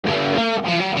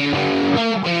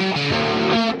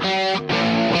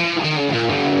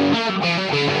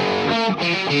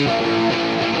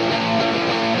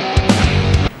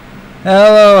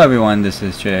Hello everyone, this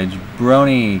is Judge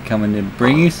Brony coming to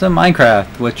bring you some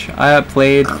Minecraft, which I have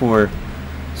played for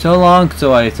so long,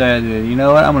 so I decided, you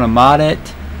know what, I'm going to mod it,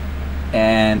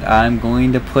 and I'm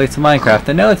going to play some Minecraft.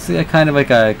 I know it's kind of like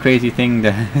a crazy thing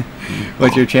to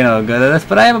what your channel will go to this,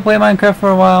 but I haven't played Minecraft for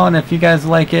a while, and if you guys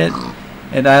like it,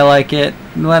 and I like it,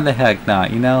 why the heck not,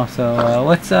 you know? So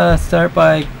let's start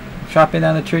by chopping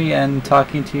down the tree and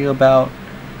talking to you about...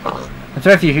 I'm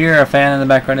sorry if you hear a fan in the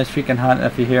background. It's freaking hot.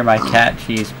 If you hear my cat,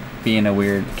 she's being a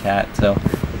weird cat. So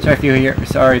sorry if you hear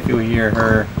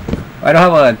her. I don't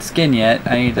have a skin yet.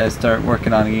 I need to start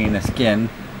working on getting a skin.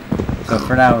 So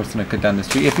for now, we're just gonna cut down the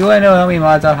tree. If you want to know how many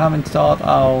mods I have installed,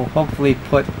 I'll hopefully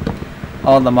put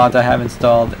all the mods I have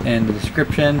installed in the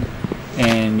description,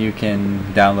 and you can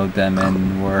download them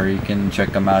and where you can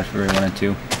check them out if you really wanted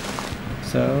to.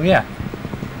 So yeah.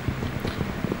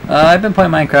 I've been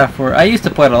playing Minecraft for... I used to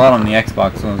play it a lot on the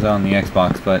Xbox when I was on the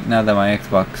Xbox, but now that my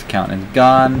Xbox account is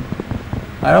gone,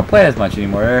 I don't play as much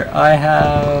anymore. I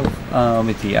have... let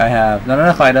me see. I have not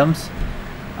enough items.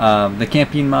 The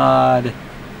camping mod.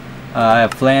 I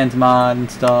have Flans Mod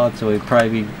installed, so we'll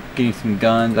probably be getting some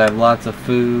guns. I have lots of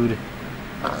food.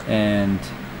 And...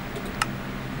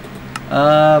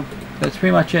 that's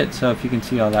pretty much it. So if you can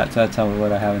see all that, so that's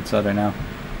what I have installed right now.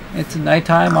 It's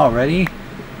nighttime already.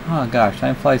 Oh gosh,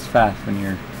 time flies fast when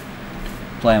you're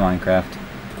playing Minecraft.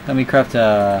 Let me craft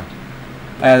I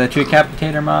have the tree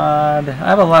capitator mod. I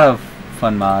have a lot of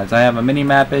fun mods. I have a mini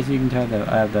map, as you can tell.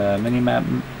 I have the mini map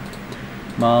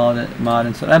mod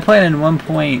and so I'm playing in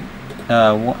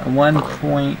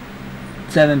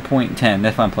 1.7.10.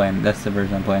 That's what I'm playing. That's the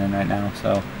version I'm playing in right now.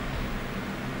 So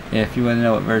if you want to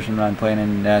know what version I'm playing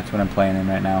in, that's what I'm playing in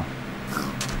right now.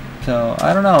 So,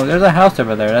 I don't know, there's a house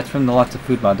over there, that's from the lots of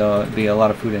food mod, there'll be a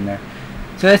lot of food in there.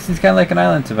 So this is kind of like an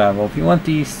island survival. If you want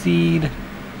the seed,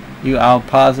 I'll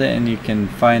pause it and you can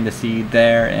find the seed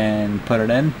there and put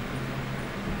it in.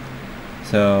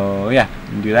 So, yeah,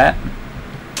 you can do that.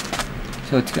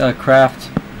 So let's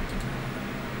craft,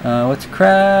 let's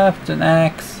craft an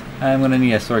axe. I'm going to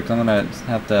need a sword because I'm going to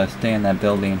have to stay in that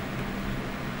building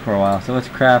for a while. So let's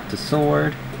craft a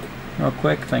sword. Real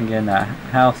quick, so I can get in that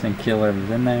house and kill whatever's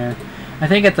in there. I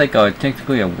think it's like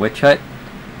technically a witch hut.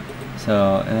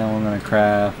 So, and then we're gonna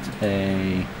craft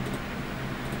a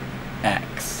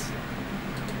axe.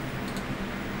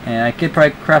 And I could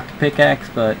probably craft a pickaxe,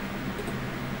 but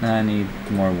I need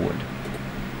more wood.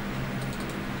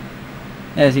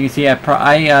 As you can see, I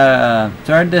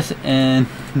started this in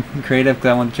creative because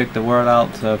I want to check the world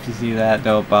out. So if you see that,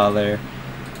 don't bother.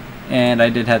 And I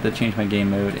did have to change my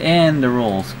game mode and the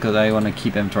rules because I want to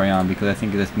keep inventory on because I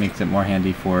think this makes it more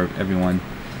handy for everyone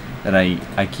that I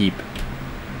keep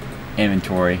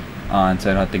inventory on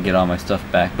so I don't have to get all my stuff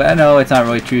back. But I know it's not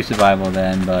really true survival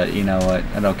then, but you know what,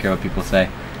 I don't care what people say.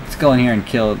 Let's go in here and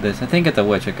kill this. I think it's a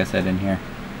witch, like I said, in here.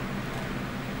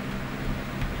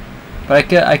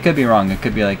 But I could be wrong. It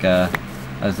could be like a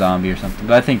zombie or something.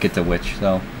 But I think it's a witch,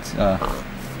 so it's,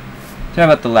 sorry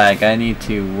about the lag. I need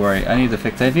to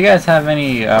fix that. If you guys have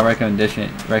any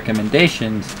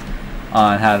recommendations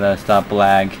on how to stop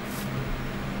lag,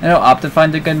 I know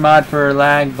Optifine's a good mod for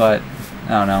lag, but I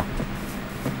don't know.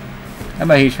 How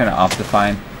about he's trying to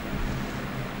Optifine?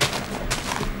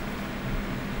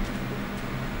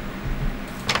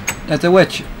 That's a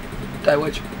witch. Die,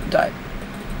 witch. Die.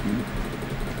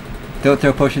 Don't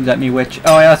throw potions at me, witch.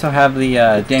 Oh, I also have the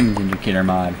damage indicator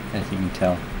mod, as you can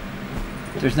tell.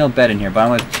 There's no bed in here, but I'm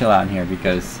going to chill out in here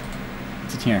because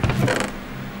it's in here.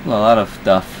 Well, a lot of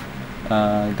stuff.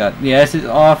 Yeah, this is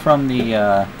all from the,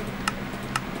 let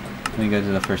me go to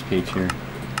the first page here.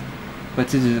 But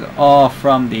this is all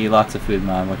from the Lots of Food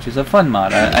mod, which is a fun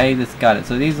mod. I just got it.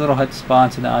 So these little huts spawn,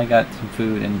 so now I got some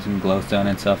food and some glowstone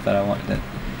and stuff that I wanted,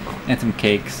 and some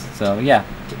cakes. So yeah.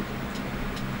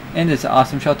 And this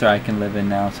awesome shelter I can live in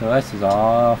now. So this is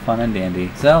all fun and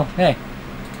dandy. So, hey.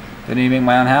 Gonna need to make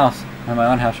my own house. I have my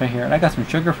own house right here. And I got some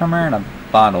sugar from her in a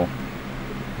bottle.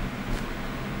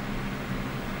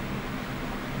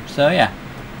 So yeah.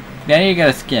 Yeah, I need to get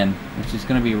a skin, which is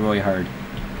gonna be really hard.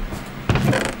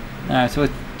 Alright, so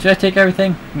should I take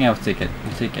everything? Yeah, let's take it.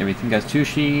 Let's take everything. Got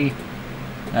sushi.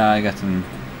 I got some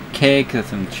cake, got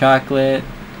some chocolate.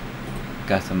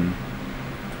 Got some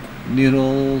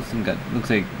noodles, and got, looks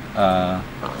like got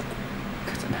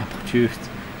some apple juice.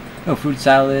 Oh, fruit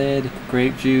salad,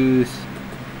 grape juice,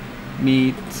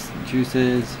 meats,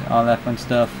 juices, all that fun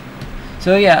stuff.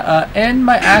 So yeah, in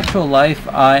my actual life,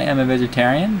 I am a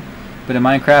vegetarian, but in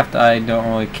Minecraft, I don't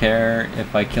really care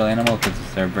if I kill animals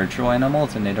because they're virtual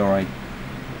animals and they don't really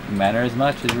matter as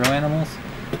much as real animals.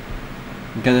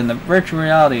 Because in the virtual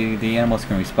reality, the animals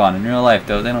can respawn. In real life,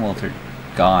 those animals are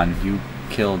gone. You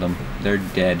killed them. They're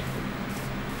dead.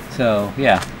 So,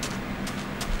 yeah.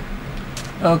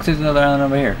 Oh, 'cause there's another island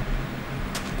over here.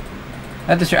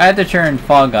 I have to turn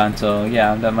fog on, so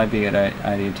yeah, that might be a good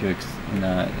idea to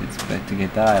expect to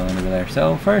get that island over there.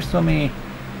 So first, let me,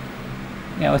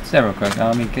 yeah, let's start real quick.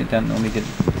 Let me get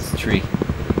this tree.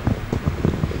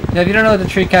 Now, if you don't know what the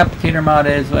tree capitator mod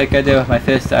is, like I did with my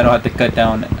fist, I don't have to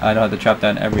chop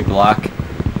down every block.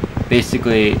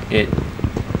 Basically, it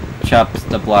chops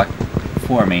the block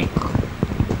for me.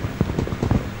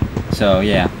 So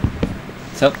yeah.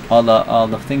 So all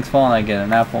the things fall, and I get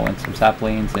an apple and some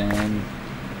saplings and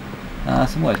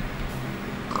some wood.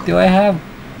 Do I have?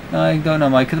 I don't know,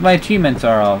 because my achievements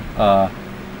are all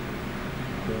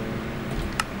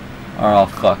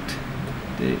fucked.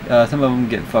 Some of them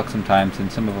get fucked sometimes,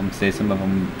 and some of them stay, some of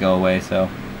them go away. So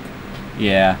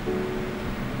yeah,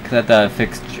 because I have to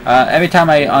fix. Every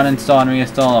time I uninstall and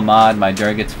reinstall a mod, my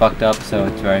jar gets fucked up, so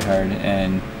it's very hard.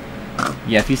 And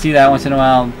yeah, if you see that once in a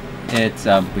while, it's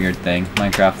a weird thing.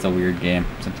 Minecraft's a weird game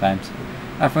sometimes.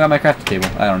 I forgot my crafting table.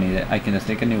 I don't need it. I can just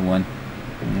make a new one.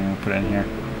 And we'll put it in here.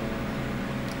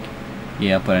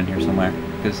 Yeah, I'll put it in here somewhere.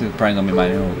 This is probably gonna be my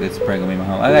home. It's probably gonna be my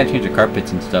home. I gotta change the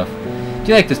carpets and stuff. I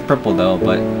do like this purple though,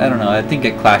 but I don't know. I think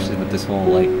it clashes with this whole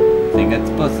like thing. It's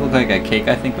supposed to look like a cake,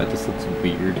 I think, but this looks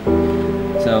weird.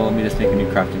 So let me just make a new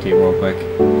crafting table real quick. I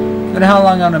don't know how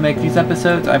long I'm gonna make these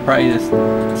episodes. I probably just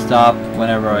stop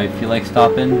whenever I feel like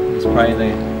stopping. It's probably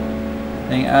the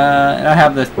thing. And I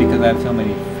have this because I have so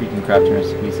many freaking crafting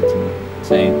recipes. It's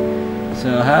insane.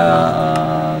 So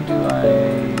how do I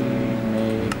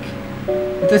make?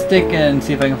 With this stick and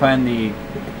see if I can find the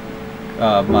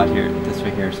mod here, this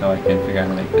right here, so I can figure out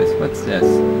how to make this. What's this?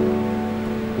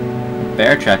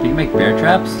 Bear trap. You can make bear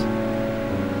traps.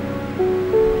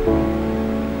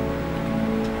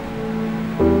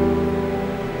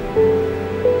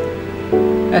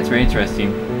 That's very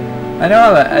interesting. I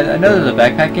know there's a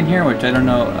backpack in here, which I don't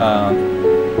know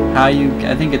how you.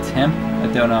 I think it's hemp. I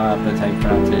don't know if that's how you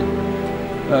pronounce it.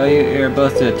 Well, you're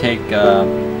supposed to take.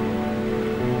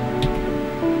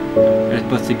 You're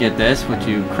supposed to get this, which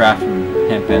you craft from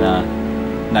hemp and a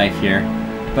knife here.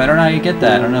 But I don't know how you get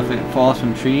that. I don't know if it falls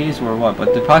from trees or what.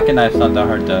 But the pocket knife's not that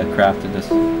hard to craft with this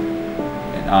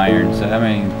in iron. So I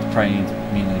mean, probably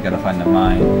means I gotta find the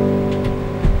mine.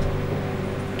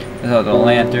 There's all the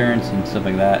lanterns and stuff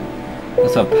like that.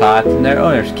 There's a pot in there.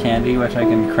 Oh, there's candy, which I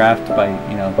can craft by,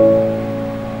 you know,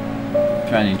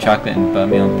 trying to chocolate and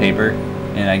milk and paper,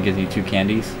 and that gives you 2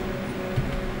 candies.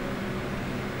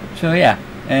 So yeah,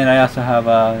 and I also have,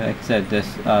 like I said,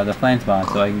 this the Flans mod,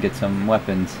 so I can get some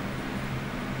weapons.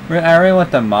 I really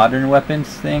want the modern weapons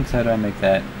thing. So how do I make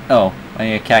that? Oh, I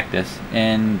need a cactus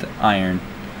and iron,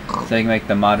 so I can make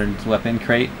the modern weapon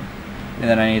crate, and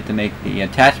then I need to make the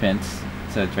attachments.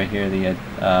 So it's right here, the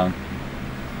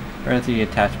where's the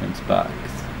attachments box?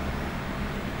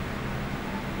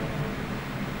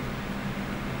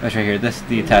 Oh, it's right here. This is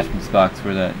the attachments box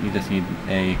where you just need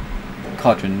a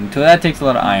cauldron. So that takes a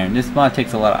lot of iron. This mod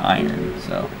takes a lot of iron.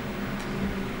 So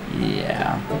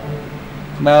yeah.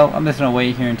 Well, I'm just gonna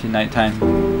wait here until nighttime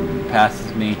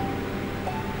passes me.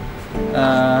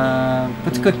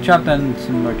 Let's go chop down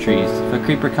some more trees. If a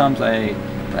creeper comes, I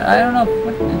don't know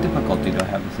what difficulty do I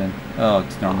have this in. Oh,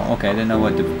 it's normal. Okay, I didn't know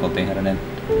what difficulty I had it in.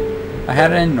 I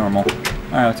had it in normal.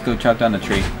 Alright, let's go chop down the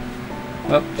tree.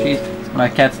 Oh, jeez. My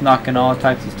cat's knocking all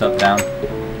types of stuff down.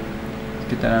 Let's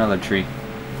get down another tree.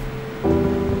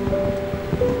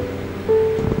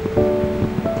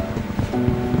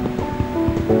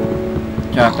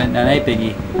 Chopping down. Hey,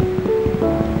 piggy.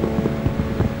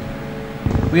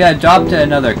 We got adopted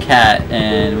another cat,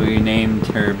 and we named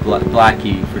her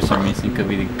Blackie for some reason because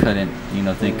we couldn't, you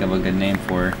know, think of a good name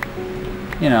for her.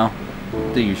 You know,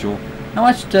 the usual. How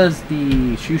much does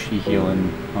the sushi heal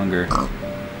in hunger?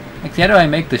 Actually, how do I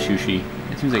make the sushi?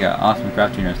 It seems like an awesome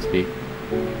crafting recipe.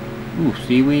 Ooh,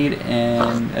 seaweed,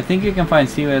 and I think you can find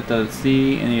seaweed at the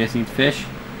sea, and you just need fish.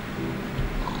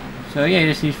 So yeah, you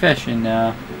just need fish and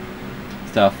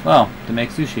stuff. Oh, to make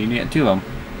sushi, you need 2 of them.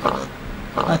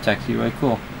 That's actually really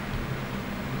cool.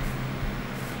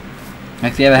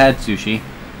 Actually, I haven't had sushi.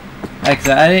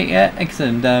 Actually,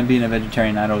 being a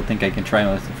vegetarian, I don't think I can try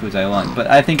most of the foods I want. But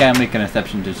I think I'll make an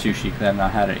exception to sushi because I've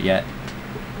not had it yet.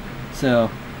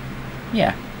 So,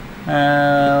 yeah.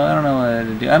 I don't know what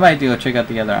to do. I might check out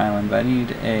the other island, but I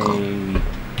need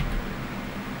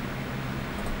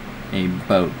a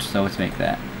boat. So let's make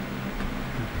that.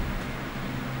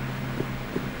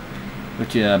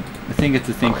 Which I think it's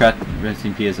the same craft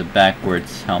recipe as a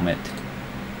backwards helmet.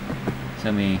 So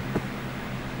let me.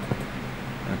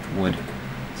 That's wood.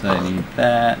 So I need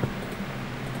that.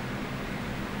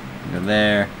 Go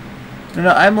there. No,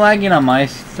 I'm lagging on my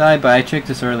side, but I checked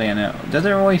this early and it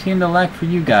doesn't really seem to lag for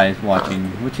you guys watching,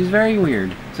 which is very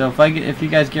weird. So if you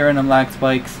guys get random lag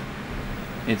spikes,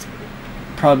 it's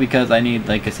probably because I need,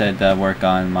 like I said, to work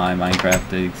on my Minecraft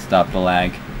to stop the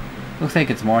lag. Looks like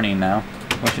it's morning now.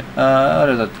 Which,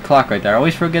 there's a clock right there. I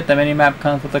always forget the mini-map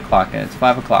comes with a clock, and it's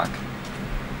 5 o'clock.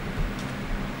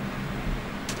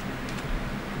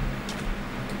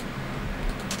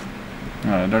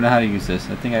 Oh, I don't know how to use this.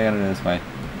 I think I gotta do it this way.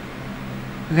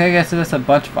 Okay, I guess there's a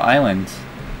bunch of islands.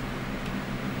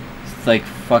 It's like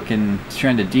fucking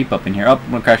stranded deep up in here. Oh,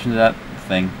 I'm gonna crash into that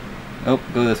thing. Oh,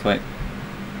 go this way.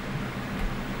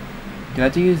 Do I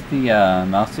have to use the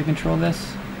mouse to control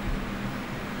this?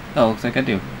 Oh, looks like I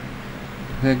do.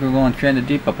 Looks like we're going stranded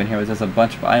deep up in here. There's a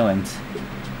bunch of islands.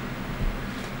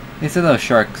 These are those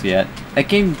sharks yet. I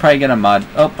can probably get a mod.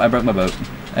 Oh, I broke my boat.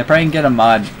 I probably can get a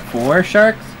mod for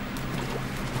sharks.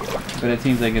 But it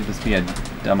seems like it'd just be a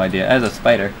dumb idea. As a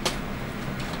spider.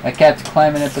 My cat's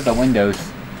climbing into the windows.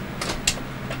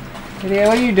 Idiot,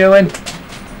 what are you doing?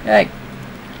 Hey!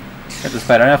 Got the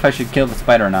spider. I don't know if I should kill the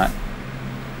spider or not.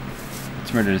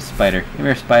 Let's murder the spider. Come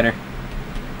here, spider.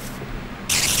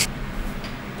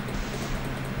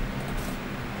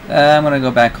 I'm gonna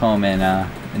go back home and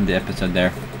end the episode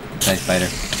there. Bye, spider.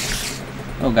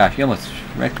 Oh gosh, you almost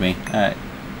wrecked me. Alright.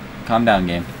 Calm down,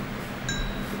 game.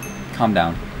 Calm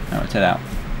down. Alright, let's head out.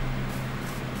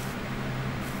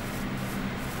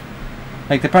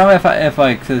 Like the problem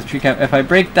if I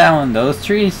break down those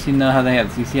trees, you know how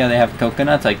you see how they have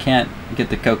coconuts? I can't get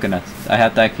the coconuts. I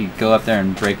have to actually go up there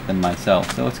and break them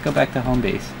myself. So let's go back to home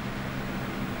base.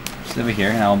 Just over here,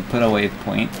 and I'll put a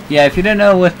waypoint. Yeah, if you didn't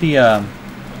know what the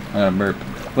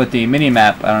with the mini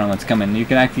map, I don't know what's coming. You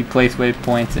can actually place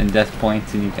waypoints and death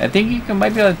points, and I think you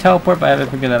might be able to teleport, but I haven't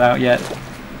figured that out yet.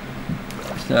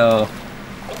 So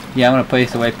yeah, I'm gonna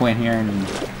place a waypoint here and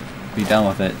be done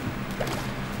with it.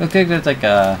 Looks like there's like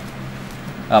a...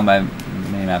 Oh, my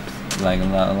mini map's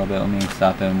lagging a little bit. Let me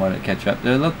stop it and let it catch up.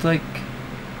 There looks like...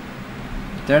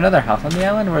 Is there another house on the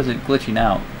island, or is it glitching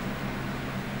out?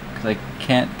 Because I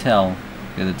can't tell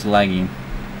because it's lagging.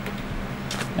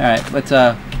 Alright, let's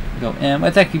go in.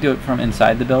 Let's actually do it from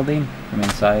inside the building, from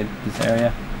inside this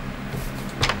area.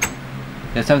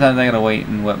 Yeah, sometimes I gotta wait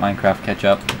and let Minecraft catch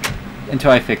up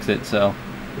until I fix it. So,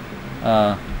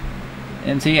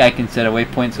 and see, I can set a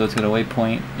waypoint. So let's go to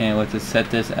waypoint, and let's just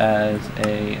set this as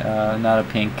a not a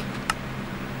pink.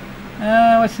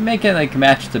 Let's make it like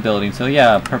match the building. So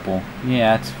yeah, purple.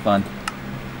 Yeah, that's fun.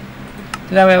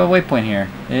 So now we have a waypoint here.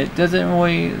 It doesn't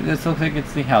really. This looks like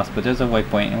it's the house, but there's a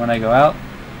waypoint, and when I go out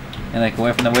and like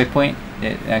away from the waypoint,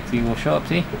 it actually will show up.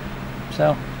 See?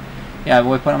 So yeah, I have a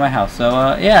waypoint on my house. So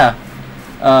yeah.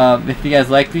 If you guys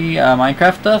like the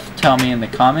Minecraft stuff, tell me in the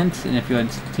comments, and if you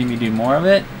want to see me do more of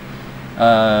it,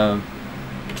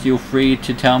 feel free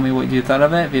to tell me what you thought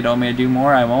of it. If you don't want me to do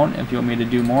more, I won't. If you want me to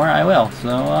do more, I will.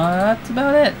 So that's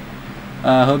about it.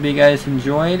 Hope you guys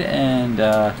enjoyed,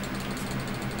 and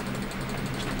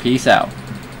peace out.